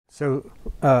So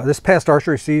this past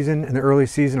archery season, in the early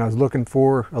season, I was looking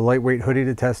for a lightweight hoodie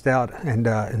to test out,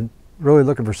 and really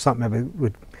looking for something that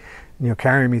would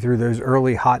carry me through those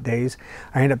early hot days.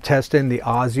 I ended up testing the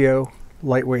Asio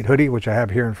lightweight hoodie, which I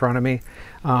have here in front of me.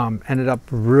 Ended up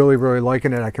really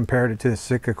liking it. I compared it to the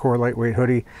Sitka Core lightweight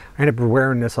hoodie. I ended up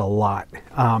wearing this a lot.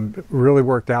 It really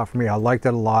worked out for me. I liked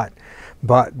it a lot.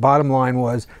 But bottom line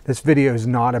was, this video is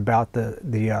not about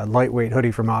the lightweight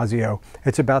hoodie from Asio.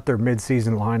 It's about their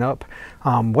mid-season lineup.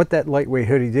 What that lightweight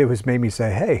hoodie did was made me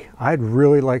say, hey, I'd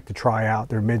really like to try out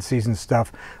their mid-season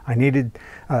stuff. I needed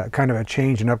kind of a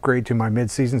change and upgrade to my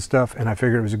mid-season stuff, and I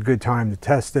figured it was a good time to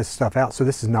test this stuff out. So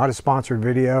this is not a sponsored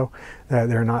video.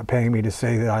 They're not paying me to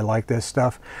say that I like this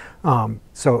stuff.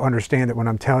 So understand that when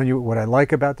I'm telling you what I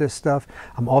like about this stuff,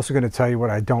 I'm also going to tell you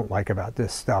what I don't like about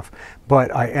this stuff.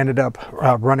 But I ended up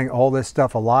running all this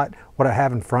stuff a lot. What I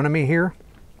have in front of me here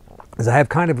is I have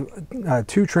kind of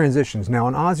two transitions. Now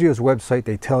on Asio's website,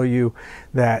 they tell you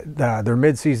that their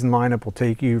mid-season lineup will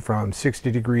take you from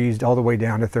 60 degrees all the way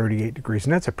down to 38 degrees.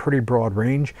 And that's a pretty broad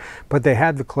range, but they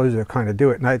have the clothes that kind of do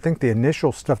it. And I think the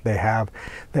initial stuff they have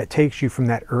that takes you from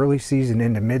that early season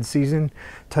into mid-season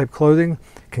type clothing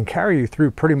can carry you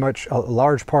through pretty much a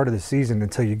large part of the season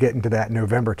until you get into that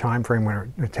November time frame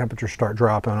when the temperatures start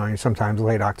dropping on you, sometimes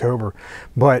late October.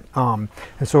 But and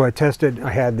so I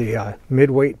had the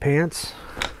Midweight Pants,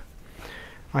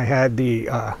 I had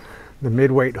the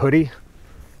Midweight Hoodie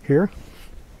here,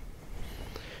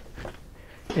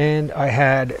 and I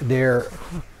had their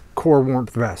Core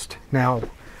Warmth Vest. Now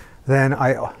then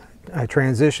I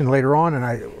transitioned later on, and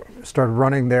I started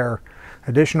running their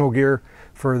additional gear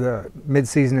for the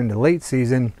mid-season into late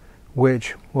season,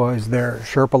 which was their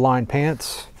Sherpa-lined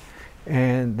pants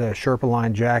and the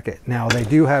Sherpa-lined jacket. Now they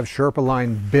do have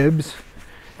Sherpa-lined bibs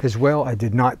as well. I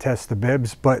did not test the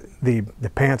bibs, but the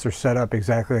pants are set up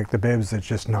exactly like the bibs. It's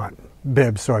just not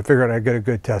bibs, so I figured I'd get a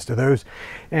good test of those.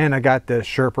 And I got the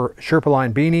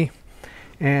Sherpa-lined beanie,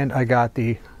 and I got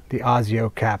the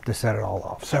Asio cap to set it all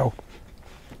off. So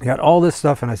I got all this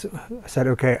stuff, and I said,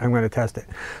 okay, I'm going to test it.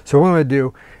 So what I'm going to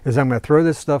do is I'm going to throw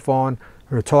this stuff on. I'm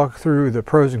going to talk through the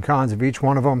pros and cons of each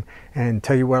one of them and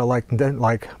tell you what I liked and didn't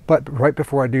like. But right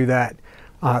before I do that,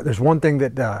 there's one thing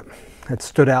that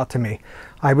stood out to me.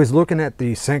 I was looking at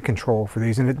the scent control for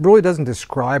these, and it really doesn't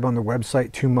describe on the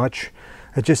website too much.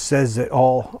 It just says that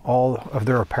all of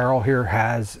their apparel here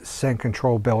has scent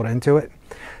control built into it.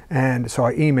 And so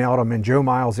I emailed him, and Joe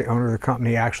Miles, the owner of the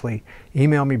company, actually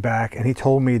emailed me back, and he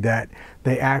told me that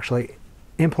they actually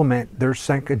implement their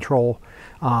scent control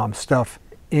stuff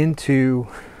into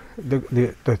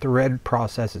the thread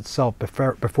process itself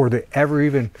before they ever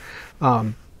even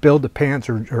build the pants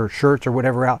or shirts or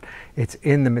whatever out. It's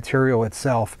in the material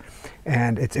itself,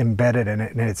 and it's embedded in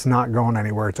it, and it's not going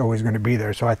anywhere. It's always going to be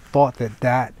there. So I thought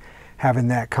that having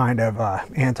that kind of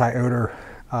anti-odor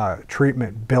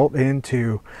treatment built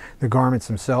into the garments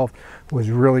themselves was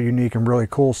really unique and really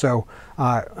cool. So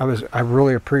I'm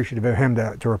really appreciative of him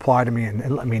to reply to me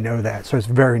and let me know that. So it's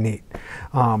very neat.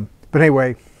 But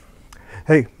anyway,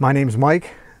 hey, my name's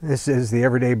Mike. This is the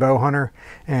Everyday Bow Hunter,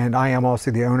 and I am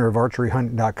also the owner of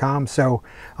archeryhunting.com. So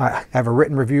I have a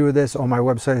written review of this on my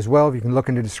website as well. You can look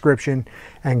in the description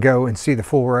and go and see the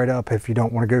full write-up if you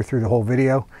don't want to go through the whole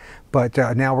video. But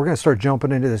now we're going to start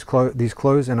jumping into these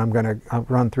clothes, and I'm going to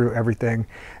run through everything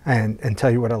and tell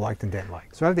you what I liked and didn't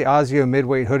like. So I have the Asio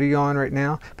Midweight Hoodie on right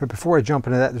now, but before I jump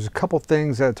into that, there's a couple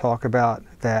things that I talk about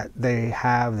that they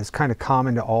have that's kind of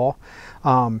common to all.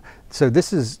 So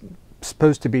this is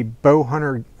supposed to be bow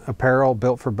hunter apparel,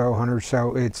 built for bow hunters.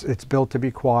 So it's built to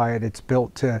be quiet. It's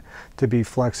built to be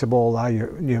flexible, allow your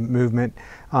movement.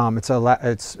 It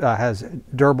has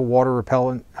durable water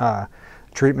repellent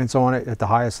treatments on it at the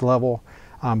highest level,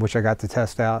 which I got to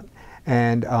test out,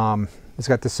 and it's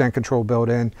got the scent control built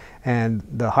in. And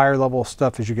the higher level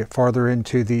stuff, as you get farther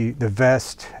into the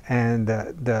vest and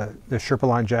the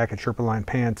Sherpa-lined jacket, Sherpa-lined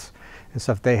pants and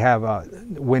stuff, they have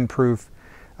windproof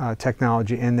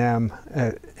technology in them,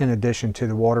 in addition to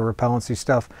the water repellency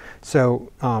stuff.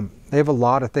 So they have a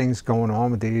lot of things going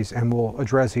on with these, and we'll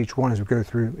address each one as we go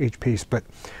through each piece. But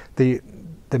the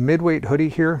Midweight hoodie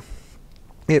here,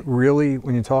 it really,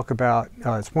 when you talk about,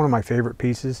 it's one of my favorite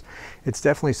pieces. It's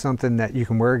definitely something that you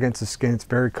can wear against the skin. It's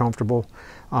very comfortable,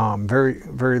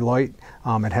 very light.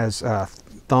 It has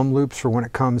thumb loops for when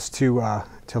it comes to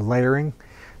layering.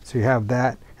 So you have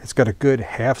that. It's got a good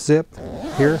half zip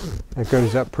here that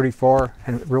goes up pretty far,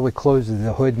 and it really closes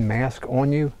the hood and mask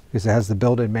on you because it has the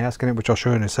built-in mask in it, which I'll show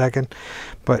you in a second.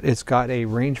 But it's got a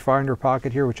rangefinder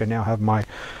pocket here, which I now have my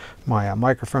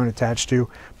microphone attached to.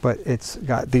 But it's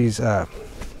got these the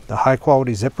high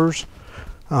quality zippers,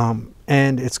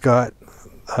 and it's got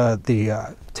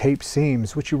the tape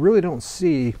seams, which you really don't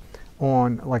see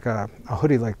on like a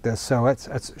hoodie like this. So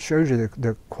that shows you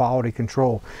the quality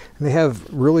control. And they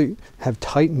really have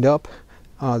tightened up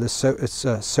it's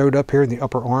sewed up here in the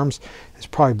upper arms. It's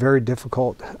probably very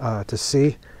difficult to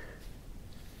see,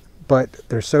 but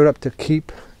they're sewed up to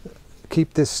keep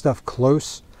this stuff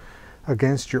close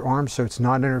against your arm, so it's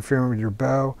not interfering with your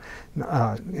bow,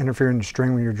 interfering with the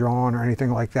string when you're drawing or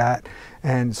anything like that.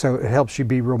 And so it helps you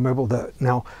be real mobile.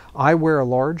 Now I wear a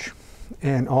large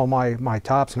in all my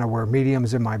tops, and I wear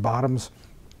mediums in my bottoms.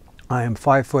 I am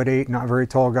 5'8", not a very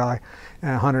tall guy,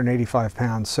 and 185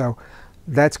 pounds. So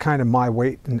that's kind of my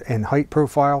weight and height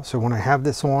profile. So when I have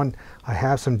this on, I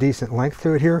have some decent length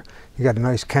to it here. You got a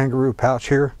nice kangaroo pouch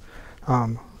here.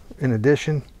 In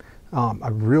addition, I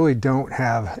really don't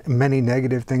have many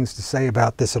negative things to say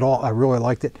about this at all. I really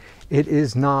liked it. It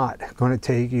is not going to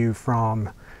take you from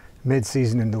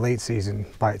mid-season into late season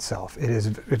by itself. It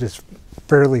is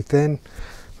fairly thin,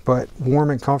 but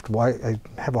warm and comfortable. I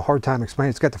have a hard time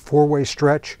explaining. It's got the 4-way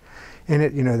stretch in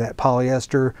it, you know, that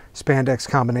polyester spandex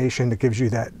combination that gives you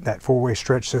that 4-way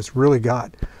stretch. So it's really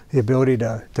got the ability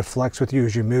to flex with you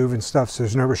as you move and stuff. So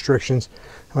there's no restrictions.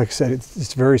 Like I said,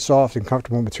 it's very soft and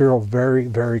comfortable material, very,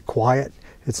 very quiet.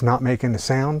 It's not making a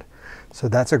sound. So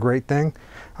that's a great thing.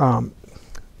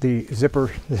 The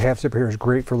zipper, the half zipper here is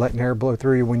great for letting air blow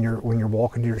through you when you're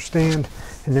walking to your stand.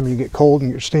 And then when you get cold in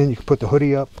your stand, you can put the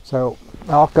hoodie up. So it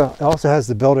also has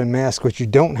the built-in mask, which you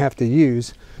don't have to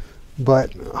use,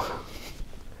 but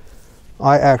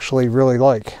I actually really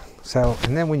like. So,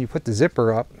 and then when you put the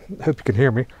zipper up, I hope you can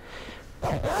hear me.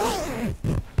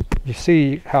 You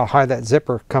see how high that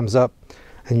zipper comes up,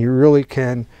 and you really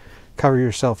can cover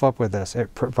yourself up with this.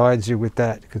 It provides you with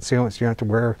that concealment, so you don't have to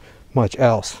wear much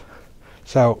else.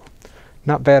 So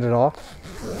not bad at all.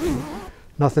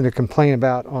 Nothing to complain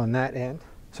about on that end.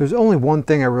 So there's only one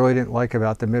thing I really didn't like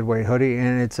about the Midweight hoodie,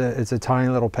 and it's a tiny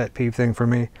little pet peeve thing for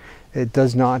me. It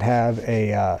does not have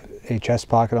a chest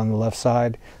pocket on the left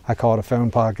side. I call it a phone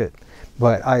pocket,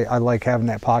 but I like having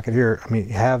that pocket here. I mean,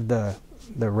 you have the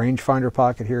rangefinder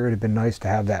pocket here. It'd have been nice to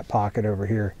have that pocket over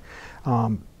here.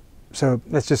 So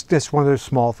that's just one of those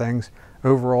small things.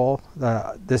 Overall,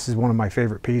 this is one of my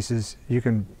favorite pieces. You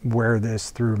can wear this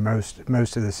through most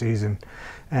of the season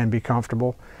and be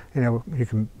comfortable. You know, you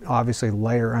can obviously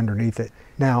layer underneath it.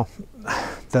 Now,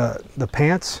 the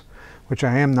pants, which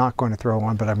I am not going to throw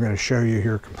on, but I'm going to show you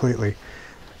here completely.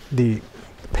 The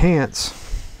pants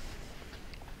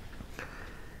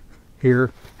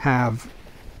here have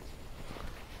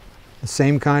the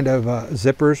same kind of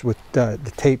zippers with the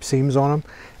tape seams on them,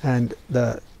 and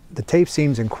the tape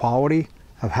seams and quality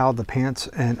of how the pants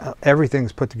and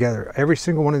everything's put together. Every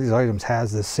single one of these items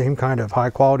has the same kind of high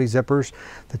quality zippers,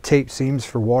 the tape seams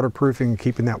for waterproofing and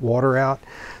keeping that water out,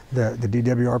 the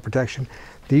DWR protection.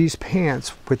 These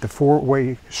pants with the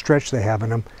 4-way stretch they have in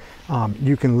them,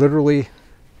 you can literally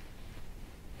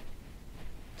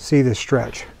see the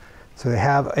stretch. So they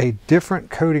have a different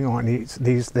coating on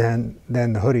these than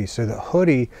the hoodie. So the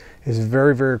hoodie is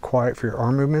very, very quiet for your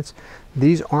arm movements.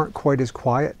 These aren't quite as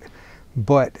quiet,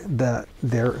 but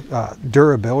their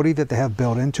durability that they have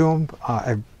built into them.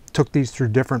 I took these through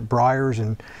different briars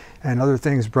and other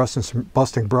things,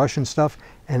 busting brush and stuff,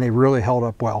 and they really held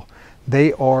up well.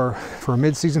 They are, for a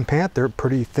mid-season pant, they're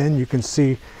pretty thin. You can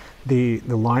see the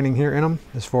lining here in them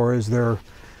as far as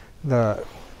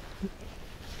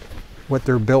what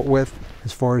they're built with,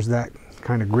 as far as that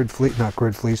kind of grid fleece, not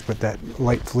grid fleece, but that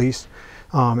light fleece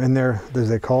in there, as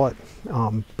they call it.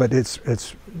 But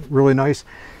it's really nice.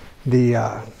 They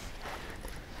have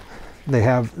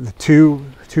the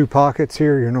two pockets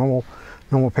here, your normal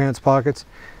pants pockets.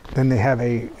 Then they have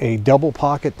a double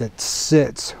pocket that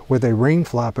sits with a rain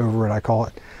flap over it, I call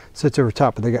it. Sits over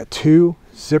top, but they got 2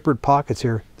 zippered pockets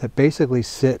here that basically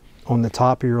sit on the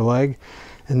top of your leg.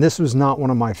 And this was not one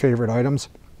of my favorite items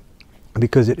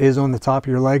because it is on the top of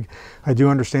your leg. I do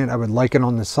understand I would like it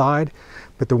on the side,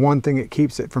 but the one thing that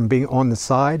keeps it from being on the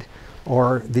side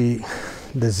are the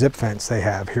zip vents they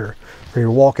have here. Where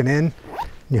you're walking in,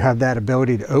 you have that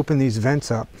ability to open these vents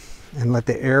up and let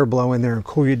the air blow in there and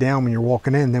cool you down when you're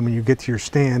walking in. Then when you get to your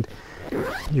stand,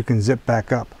 you can zip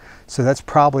back up. So that's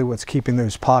probably what's keeping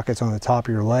those pockets on the top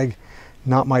of your leg.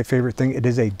 Not my favorite thing. It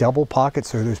is a double pocket,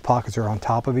 so those pockets are on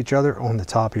top of each other on the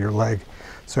top of your leg.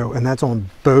 So, and that's on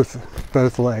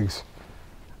both legs,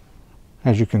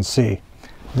 as you can see.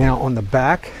 Now on the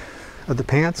back of the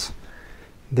pants,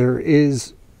 there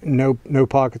is no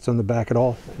pockets on the back at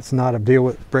all. It's not a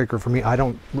deal breaker for me. I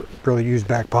don't really use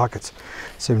back pockets,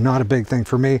 so not a big thing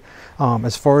for me.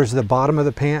 As far as the bottom of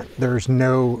the pant, there's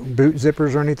no boot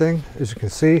zippers or anything, as you can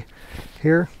see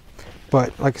here.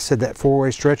 But like I said, that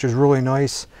four-way stretch is really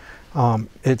nice.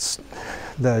 It's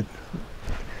the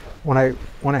when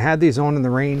I had these on in the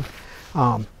rain,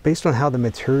 based on how the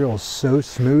material is so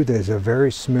smooth, it's a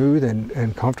very smooth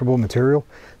and comfortable material.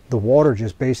 The water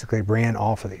just basically ran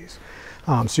off of these.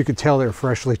 So you could tell they're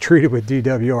freshly treated with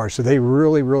DWR. So they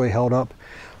really held up.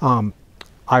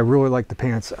 I really like the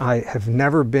pants. I have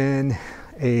never been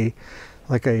a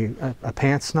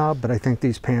pants snob, but I think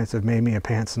these pants have made me a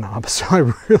pants snob.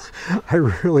 So I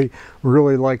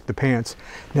really like the pants.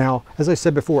 Now, as I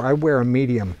said before, I wear a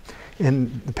medium,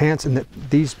 and the pants, and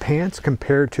these pants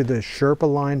compared to the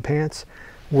Sherpa-lined pants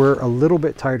were a little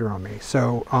bit tighter on me.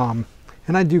 So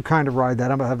and I do kind of ride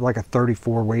that. I have like a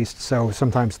 34 waist, so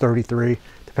sometimes 33,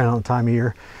 depending on the time of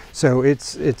year. So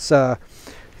it's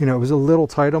you know, it was a little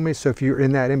tight on me. So if you're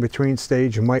in that in-between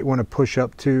stage, you might want to push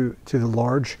up to the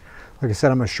large. Like I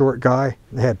said, I'm a short guy.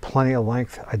 They had plenty of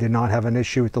length. I did not have an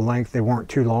issue with the length. They weren't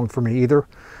too long for me either.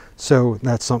 So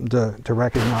that's something to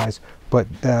recognize. But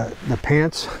the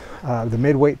pants, the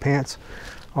mid-weight pants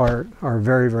are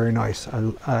very nice.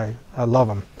 I love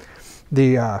them.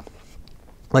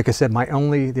 Like I said, the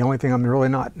only thing I'm really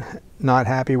not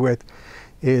happy with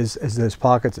is those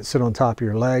pockets that sit on top of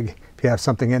your leg. If you have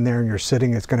something in there and you're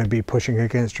sitting, it's going to be pushing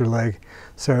against your leg.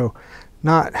 So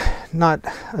not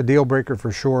a deal breaker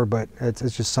for sure, but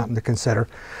it's just something to consider.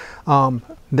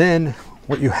 Then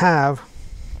what you have,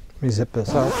 let me zip this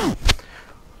up,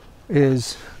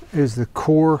 is the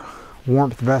core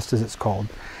warmth vest, as it's called.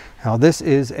 Now this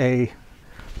is a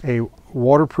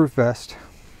waterproof vest.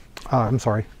 I'm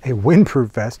sorry, a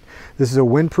windproof vest. This is a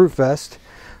windproof vest.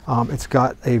 It's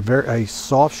got a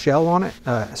soft shell on it,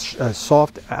 a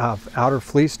soft outer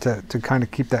fleece to kind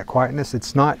of keep that quietness.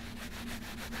 It's not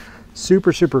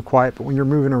super quiet, but when you're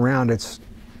moving around, it's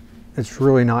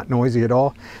really not noisy at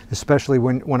all, especially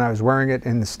when I was wearing it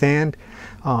in the stand.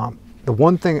 The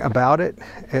one thing about it,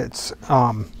 it's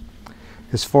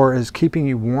as far as keeping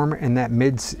you warm in that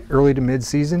early to mid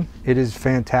season, it is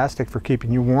fantastic for keeping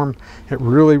you warm. It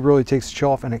really takes you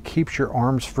off, and it keeps your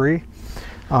arms free.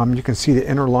 You can see the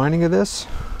inner lining of this.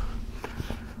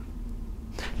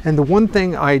 And the one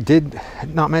thing I did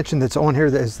not mention that's on here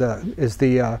is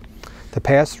the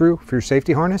pass-through for your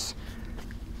safety harness.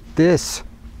 This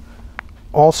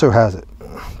also has it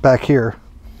back here,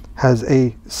 has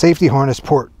a safety harness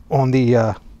port on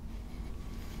the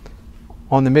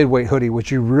Midweight hoodie,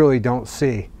 which you really don't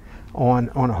see on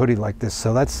a hoodie like this.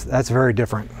 So that's very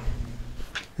different.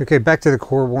 Okay, back to the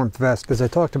core warmth vest. As I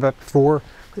talked about before,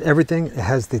 everything, it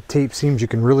has the tape seams. You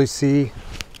can really see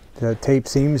the tape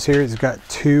seams here. It's got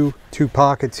two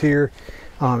pockets here.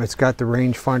 It's got the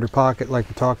rangefinder pocket like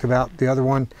we talked about, the other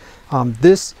one.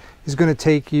 This is going to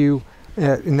take you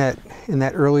in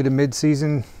that early to mid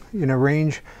season, you know,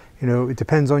 range. You know, it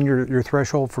depends on your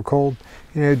threshold for cold,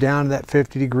 you know, down to that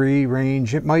 50-degree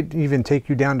range. It might even take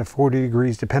you down to 40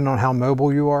 degrees, depending on how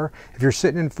mobile you are. If you're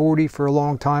sitting in 40 for a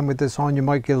long time with this on, you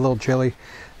might get a little chilly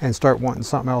and start wanting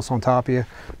something else on top of you.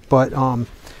 But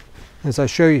as I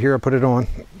show you here, I put it on.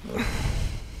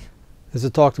 As I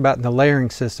talked about in the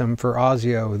layering system for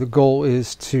Asio, the goal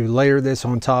is to layer this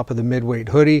on top of the Midweight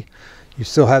hoodie. You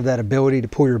still have that ability to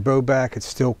pull your bow back. It's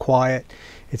still quiet.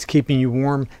 It's keeping you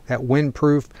warm, that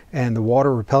windproof and the water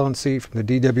repellency from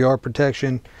the DWR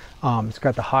protection. It's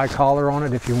got the high collar on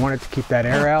it if you want it to keep that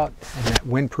air out, and that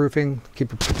windproofing, keep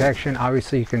the protection.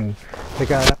 Obviously you can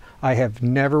pick out. I have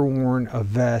never worn a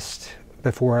vest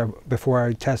before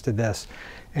I tested this,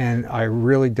 and I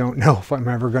really don't know if I'm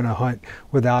ever going to hunt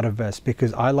without a vest,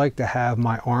 because I like to have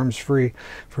my arms free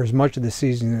for as much of the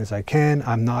season as I can.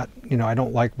 I'm not, you know, I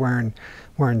don't like wearing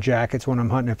jackets when I'm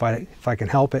hunting if I can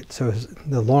help it. So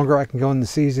the longer I can go in the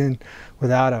season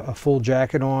without a full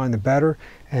jacket on, the better.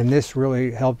 And this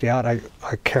really helped out. I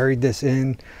carried this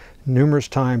in numerous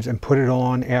times and put it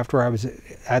on after I was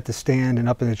at the stand and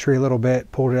up in the tree a little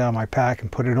bit, pulled it out of my pack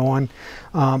and put it on.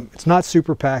 It's not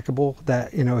super packable,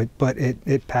 that, you know, but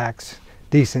it packs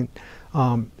decent.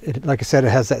 Like I said, it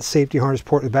has that safety harness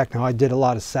port in the back. Now, I did a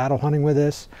lot of saddle hunting with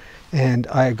this, and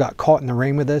I got caught in the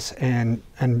rain with this, and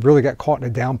really got caught in a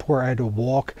downpour. I had to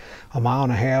walk 1.5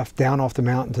 miles down off the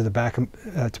mountain to the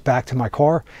back to my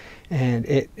car, and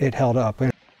it held up.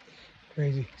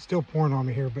 Crazy, still pouring on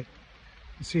me here, but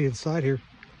you see inside here,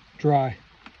 dry,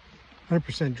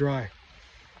 100% dry. I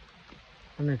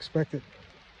didn't expect it.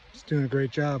 It's doing a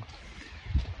great job.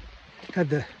 Had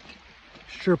the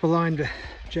Sherpa-lined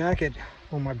jacket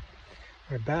on my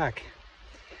back.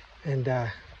 and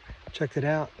checked it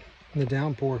out in the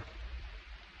downpour.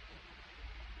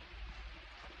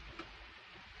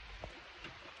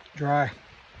 Dry.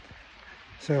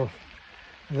 So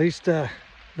at least they're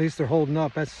holding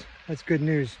up. That's good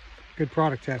news. Good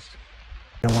product test.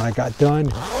 And when I got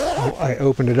done, I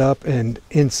opened it up, and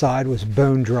inside was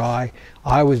bone dry.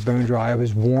 I was bone dry. I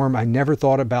was warm. I never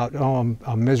thought about, oh,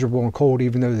 I'm miserable and cold,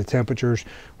 even though the temperatures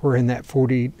were in that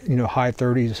 40, high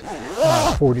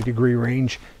 30s, 40 degree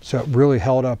range. So it really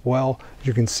held up well. As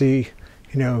you can see,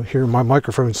 here my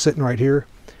microphone's sitting right here.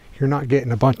 You're not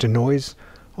getting a bunch of noise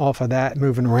off of that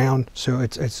moving around, so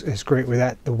it's great with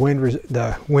that. The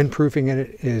windproofing in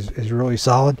it is really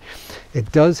solid.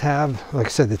 It does have, like I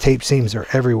said, the tape seams are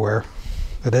everywhere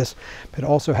for this, but it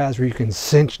also has where you can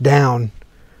cinch down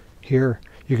here.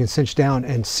 You can cinch down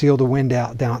and seal the wind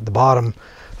out down at the bottom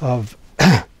of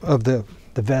of the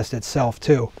vest itself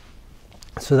too.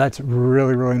 So that's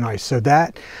really nice. So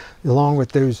that, along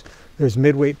with those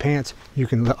mid-weight pants, you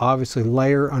can obviously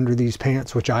layer under these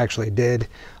pants, which I actually did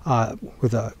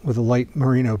with a light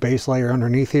merino base layer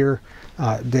underneath here.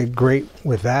 Did great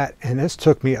with that, and this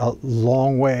took me a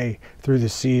long way through the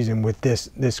season with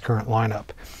this current lineup,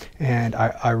 and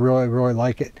I really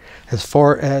like it. As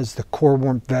far as the core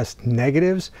warmth vest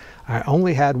negatives, I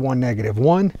only had one negative.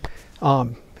 One,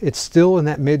 it's still in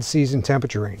that mid-season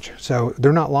temperature range, so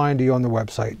they're not lying to you on the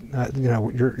website.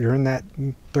 You're in that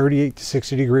 38 to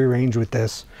 60 degree range with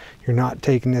this. You're not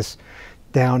taking this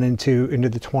down into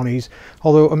the 20s,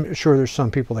 although I'm sure there's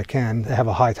some people that have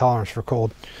a high tolerance for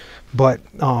cold. But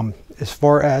as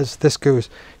far as this goes,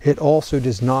 it also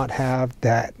does not have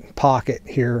that pocket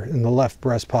here in the left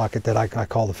breast pocket that I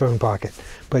call the phone pocket,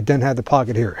 but it doesn't have the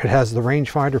pocket here. It has the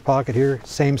rangefinder pocket here,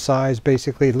 same size,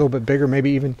 basically a little bit bigger,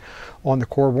 maybe even on the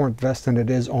core warmth vest than it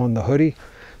is on the hoodie.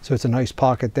 So it's a nice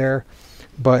pocket there,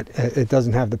 but it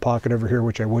doesn't have the pocket over here,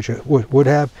 which I wish it would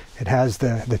have. It has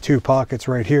the two pockets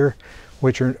right here,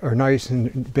 which are nice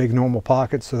and big normal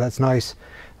pockets, so that's nice.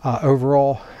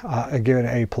 Overall, I give it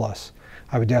an A+.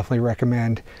 I would definitely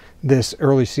recommend this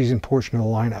early season portion of the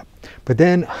lineup. But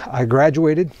then I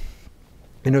graduated,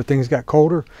 things got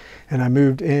colder, and I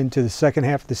moved into the second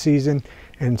half of the season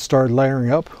and started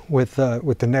layering up with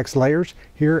the next layers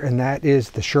here, and that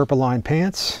is the Sherpa-lined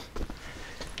pants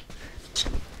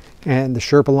and the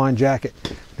Sherpa-lined jacket.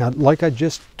 Now, like I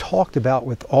just talked about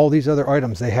with all these other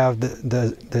items, they have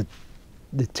the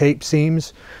tape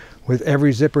seams with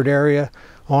every zippered area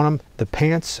on them. The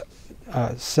pants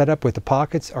set up with the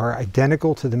pockets are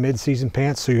identical to the mid-season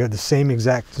pants, so you have the same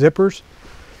exact zippers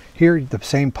here, the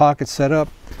same pocket set up,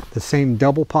 the same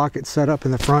double pocket set up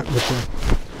in the front with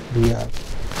the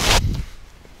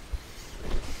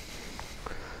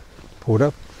pull it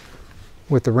up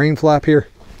with the rain flap here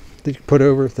that you put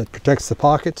over that protects the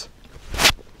pockets.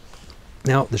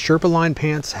 Now the Sherpa-lined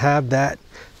pants have that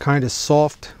kind of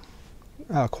soft,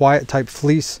 quiet type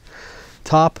fleece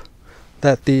top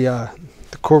that the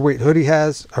core weight hoodie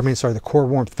has. The core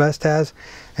warmth vest has,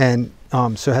 and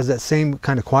so it has that same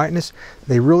kind of quietness.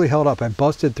 They really held up. I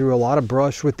busted through a lot of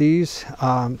brush with these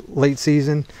late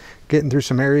season, getting through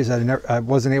some areas that I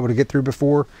wasn't able to get through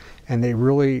before, and they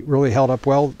really held up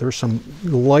well. There's some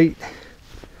light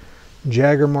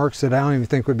jagger marks that I don't even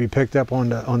think would be picked up on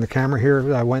the camera here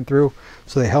that I went through,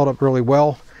 so they held up really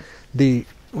well.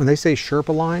 When they say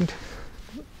Sherpa lined,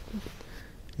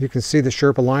 you can see the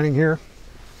Sherpa lining here.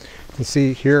 You can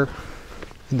see here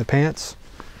in the pants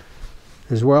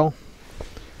as well.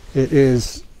 It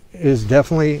is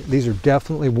definitely, these are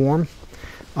definitely warm.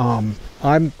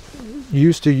 I'm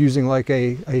used to using like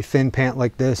a thin pant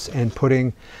like this and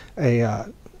putting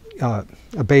a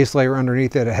base layer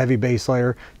underneath it, a heavy base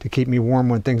layer to keep me warm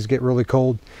when things get really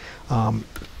cold.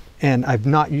 And I'm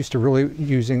not used to really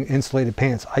using insulated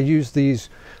pants. I use these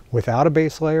without a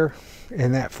base layer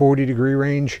in that 40 degree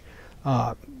range,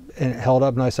 and it held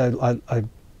up nice. I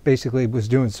basically was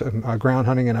doing some ground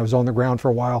hunting, and I was on the ground for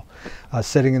a while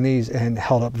sitting in these, and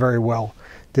held up very well.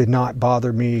 Did not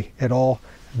bother me at all.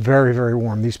 Very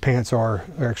warm. These pants are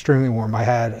extremely warm. I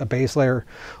had a base layer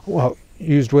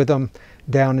used with them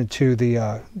down into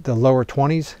the lower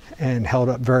 20s and held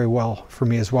up very well for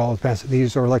me as well.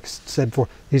 These are, like I said before,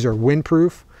 these are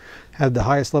windproof, have the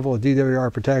highest level of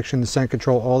DWR protection, the scent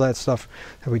control, all that stuff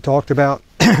that we talked about.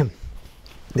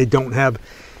 They don't have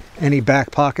any back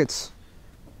pockets,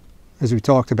 as we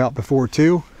talked about before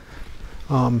too,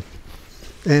 and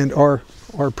are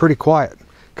pretty quiet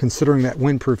considering that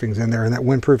windproofing's in there, and that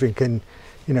windproofing can,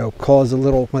 cause a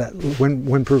little, that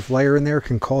windproof layer in there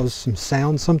can cause some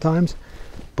sound sometimes.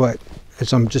 But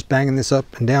as I'm just banging this up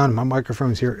and down, my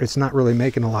microphone's here, it's not really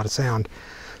making a lot of sound.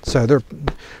 So they're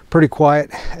pretty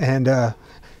quiet, and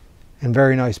and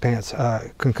very nice pants.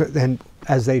 And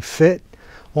as they fit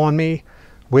on me,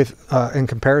 with in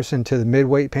comparison to the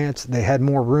midweight pants, they had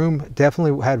more room.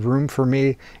 Definitely had room for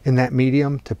me in that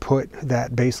medium to put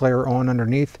that base layer on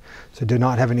underneath, so did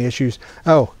not have any issues.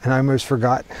 Oh, and I almost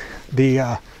forgot,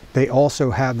 the they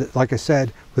also have, like I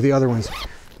said with the other ones,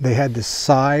 they had the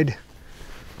side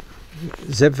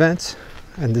zip vents,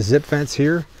 and the zip vents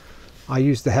here I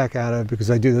use the heck out of because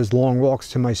I do those long walks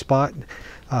to my spot,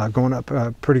 going up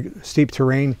pretty steep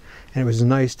terrain, and it was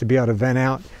nice to be able to vent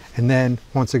out, and then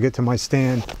once I get to my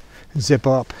stand, zip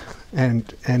up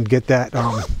and get that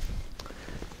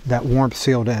that warmth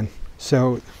sealed in.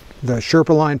 So the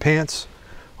Sherpa-lined pants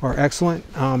are excellent.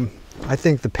 I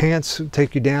think the pants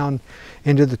take you down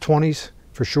into the 20s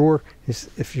for sure.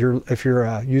 If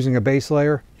you're using a base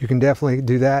layer, you can definitely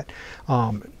do that.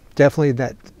 Definitely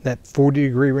that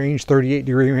 40-degree range,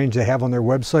 38-degree range they have on their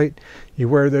website. You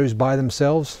wear those by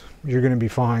themselves, you're going to be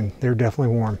fine. They're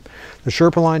definitely warm. The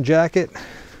Sherpa-lined jacket,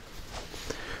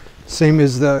 same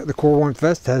as the core warmth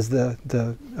vest, has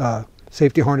the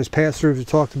safety harness pass-throughs we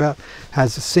talked about.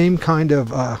 Has the same kind of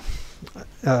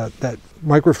that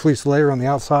micro fleece layer on the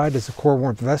outside as the core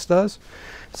warmth vest does.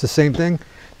 It's the same thing.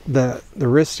 The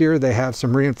wrists here, they have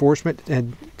some reinforcement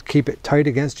and keep it tight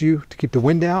against you to keep the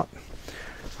wind out.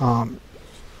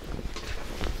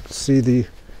 See the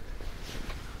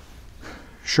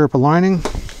Sherpa lining,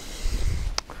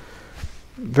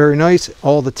 very nice.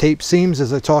 All the tape seams,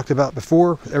 as I talked about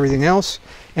before, everything else,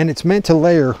 and it's meant to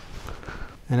layer.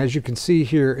 And as you can see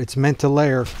here, it's meant to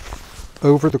layer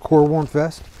over the core warmth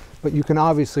vest, but you can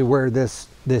obviously wear this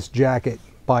jacket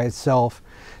by itself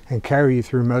and carry you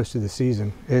through most of the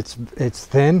season. It's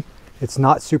thin, it's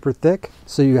not super thick,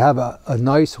 so you have a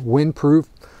nice windproof,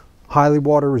 highly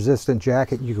water resistant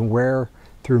jacket you can wear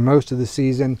through most of the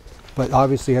season, but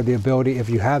obviously you have the ability, if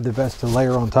you have the vest, to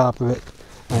layer on top of it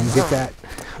and get that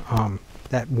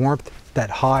that warmth, that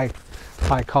high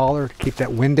collar to keep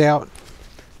that wind out.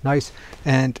 Nice.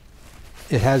 And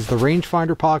it has the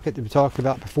rangefinder pocket that we talked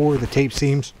about before, the tape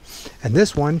seams, and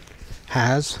this one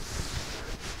has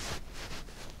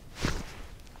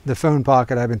the phone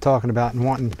pocket I've been talking about and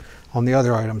wanting on the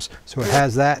other items. So it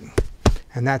has that,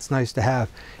 and that's nice to have.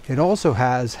 It also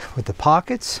has, with the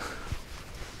pockets,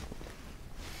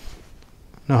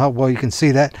 I don't know how well you can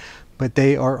see that, but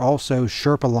they are also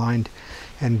Sherpa lined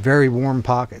and very warm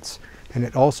pockets. And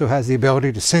it also has the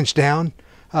ability to cinch down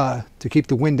to keep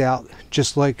the wind out,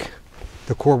 just like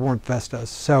the core warmth vest does.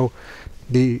 So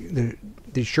the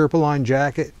Sherpa lined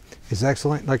jacket is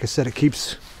excellent. Like I said, it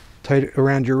keeps tight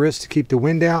around your wrist to keep the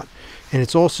wind out, and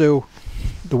it's also,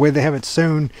 the way they have it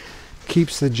sewn,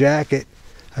 keeps the jacket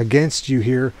against you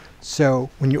here, so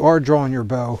when you are drawing your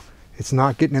bow, it's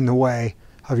not getting in the way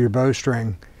of your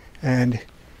bowstring. And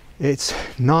it's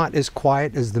not as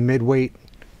quiet as the midweight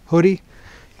hoodie,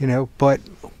 you know, but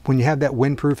when you have that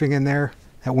windproofing in there,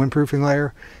 that windproofing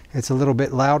layer, it's a little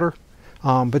bit louder,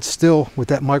 but still with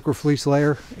that micro fleece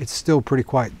layer, it's still pretty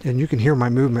quiet, and you can hear my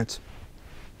movements.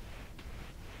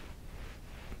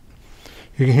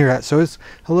 You can hear that, so it's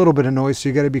a little bit of noise, so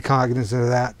you got to be cognizant of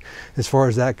that as far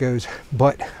as that goes.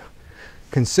 But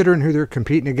considering who they're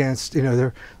competing against, you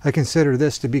know, I consider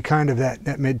this to be kind of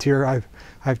that mid-tier.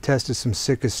 I've tested some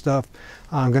Sitka stuff.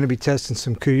 I'm going to be testing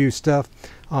some Kuiu stuff,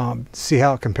 see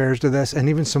how it compares to this, and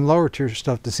even some lower tier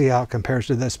stuff to see how it compares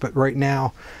to this. But right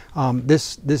now,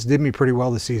 this did me pretty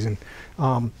well this season.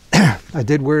 I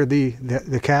did wear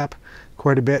the cap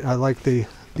quite a bit. I like the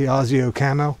Asio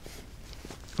camo.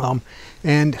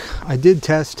 And I did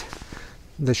test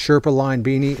the Sherpa lined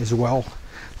beanie as well.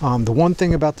 The one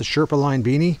thing about the Sherpa lined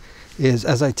beanie is,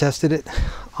 as I tested it,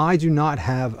 I do not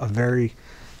have a very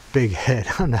big head.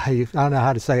 I don't know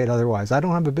how to say it otherwise. I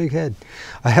don't have a big head.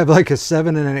 I have like a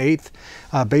 7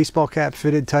 1/8 baseball cap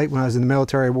fitted tight. When I was in the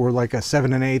military, I wore like a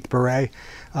 7 1/8 beret.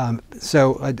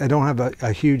 So I don't have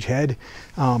a huge head.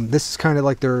 This is kind of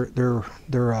like their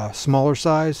smaller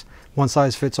size. One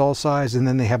size fits all size, and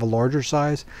then they have a larger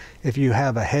size. If you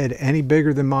have a head any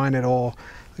bigger than mine at all,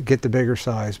 get the bigger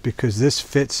size, because this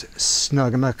fits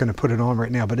snug. I'm not going to put it on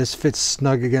right now, but this fits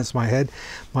snug against my head.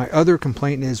 My other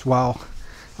complaint is, while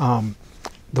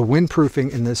the windproofing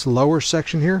in this lower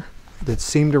section here that's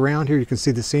seamed around here, you can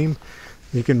see the seam,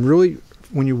 you can really,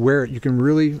 when you wear it, you can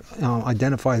really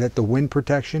identify that the wind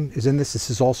protection is in this. This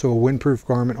is also a windproof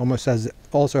garment,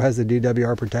 also has the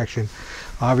DWR protection,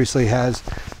 obviously has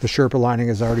the Sherpa lining,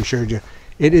 as I already showed you.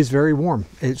 It is very warm.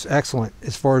 It's excellent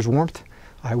as far as warmth.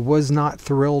 I was not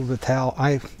thrilled with how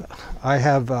I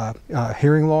have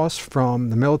hearing loss from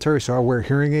the military, so I wear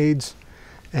hearing aids,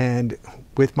 and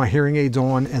with my hearing aids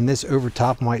on and this over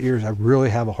top of my ears, I really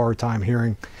have a hard time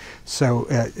hearing. So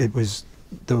it was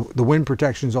the wind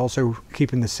protection is also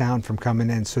keeping the sound from coming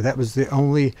in. So that was the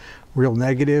only real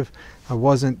negative. I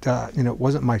wasn't, you know, it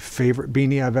wasn't my favorite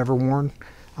beanie I've ever worn,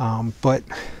 but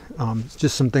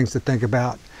just some things to think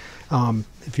about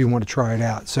if you want to try it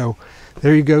out. So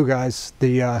there you go, guys.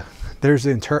 There's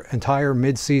the entire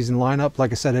mid-season lineup.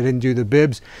 Like I said, I didn't do the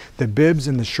bibs. The bibs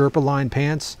and the Sherpa-lined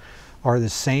pants are the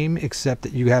same, except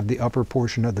that you have the upper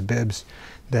portion of the bibs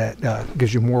that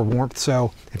gives you more warmth.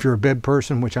 So if you're a bib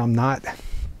person, which I'm not,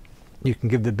 you can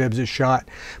give the bibs a shot.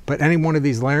 But any one of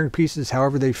these layering pieces,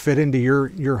 however they fit into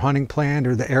your hunting plan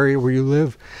or the area where you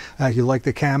live, you like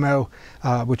the camo,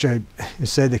 which I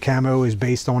said the camo is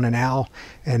based on an owl,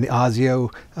 and the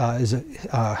Asio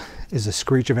is a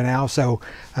screech of an owl. So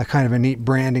kind of a neat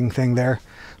branding thing there.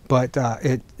 But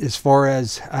as far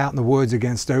as out in the woods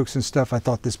against oaks and stuff, I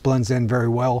thought this blends in very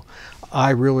well.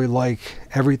 I really like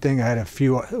everything. I had a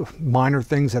few minor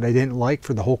things that I didn't like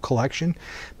for the whole collection.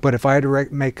 But if I had to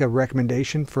make a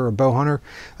recommendation for a bow hunter,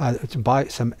 to buy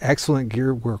some excellent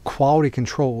gear where quality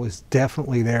control is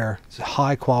definitely there. It's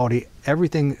high quality.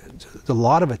 Everything, a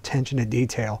lot of attention to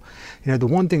detail. You know, the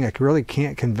one thing I really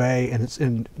can't convey,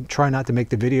 and try not to make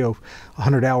the video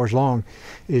 100 hours long,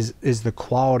 is the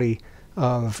quality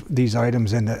of these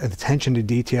items and the attention to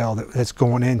detail that's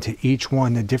going into each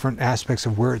one, the different aspects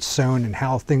of where it's sewn and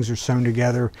how things are sewn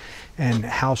together and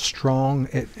how strong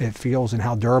it feels and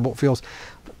how durable it feels.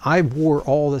 I wore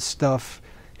all this stuff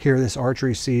here this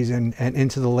archery season and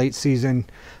into the late season,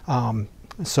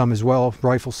 some as well,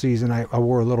 rifle season I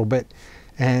wore a little bit,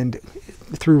 and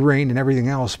through rain and everything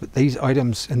else. But these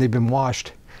items, and they've been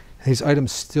washed, these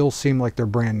items still seem like they're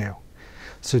brand new.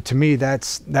 So to me,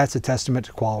 that's a testament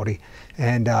to quality,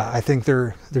 and I think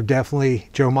they're definitely,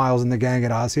 Joe Miles and the gang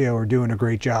at Asio are doing a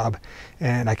great job,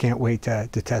 and I can't wait to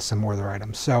test some more of their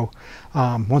items. So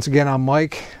once again, I'm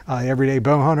Mike, the everyday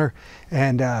bow hunter,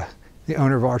 and the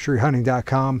owner of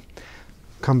archeryhunting.com.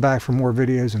 Come back for more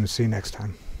videos, and see you next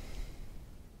time.